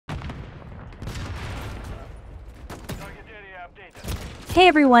Hey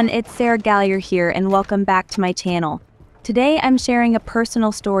everyone, it's Sarah Gallier here and welcome back to my channel. Today I'm sharing a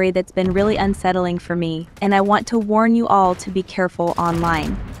personal story that's been really unsettling for me, and I want to warn you all to be careful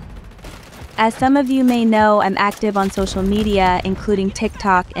online. As some of you may know, I'm active on social media, including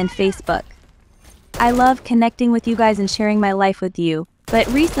TikTok and Facebook. I love connecting with you guys and sharing my life with you, but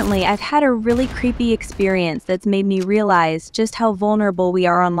recently I've had a really creepy experience that's made me realize just how vulnerable we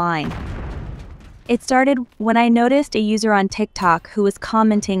are online. It started when I noticed a user on TikTok who was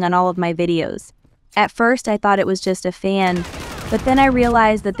commenting on all of my videos. At first I thought it was just a fan, but then I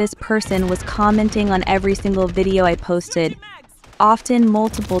realized that this person was commenting on every single video I posted, often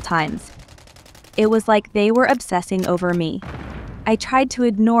multiple times. It was like they were obsessing over me. I tried to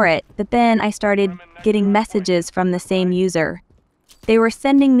ignore it, but then I started getting messages from the same user. They were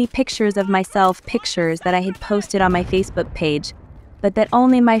sending me pictures of myself, pictures that I had posted on my Facebook page, but that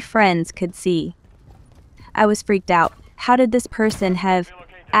only my friends could see. I was freaked out. How did this person have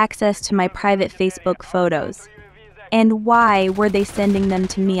access to my private Facebook photos? And why were they sending them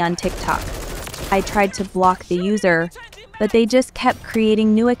to me on TikTok? I tried to block the user, but they just kept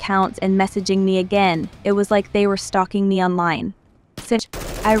creating new accounts and messaging me again. It was like they were stalking me online. So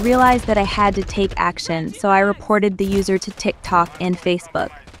I realized that I had to take action, so I reported the user to TikTok and Facebook.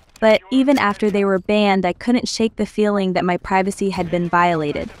 But even after they were banned, I couldn't shake the feeling that my privacy had been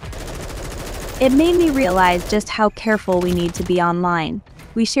violated. It made me realize just how careful we need to be online.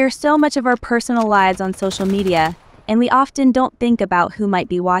 We share so much of our personal lives on social media, and we often don't think about who might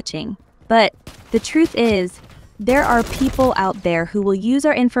be watching. But the truth is, there are people out there who will use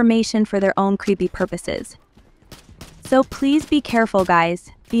our information for their own creepy purposes. So please be careful, guys.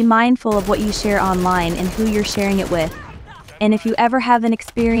 Be mindful of what you share online and who you're sharing it with. And if you ever have an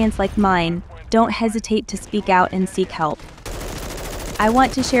experience like mine, don't hesitate to speak out and seek help. I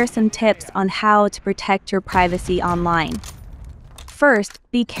want to share some tips on how to protect your privacy online. First,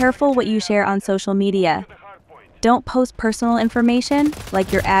 be careful what you share on social media. Don't post personal information,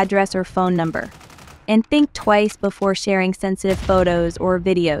 like your address or phone number. And think twice before sharing sensitive photos or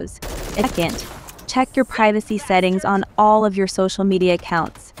videos. Second, check your privacy settings on all of your social media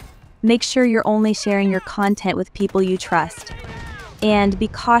accounts. Make sure you're only sharing your content with people you trust. And be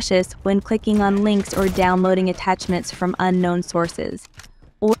cautious when clicking on links or downloading attachments from unknown sources.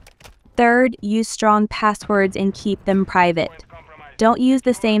 Third, use strong passwords and keep them private. Don't use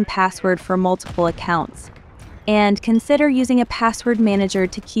the same password for multiple accounts. And consider using a password manager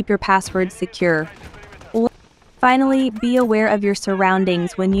to keep your passwords secure. Finally, be aware of your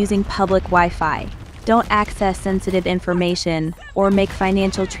surroundings when using public Wi-Fi. Don't access sensitive information or make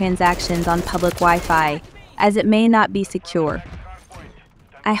financial transactions on public Wi-Fi, as it may not be secure.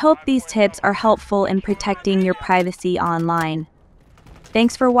 I hope these tips are helpful in protecting your privacy online.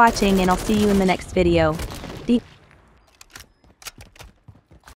 Thanks for watching, and I'll see you in the next video.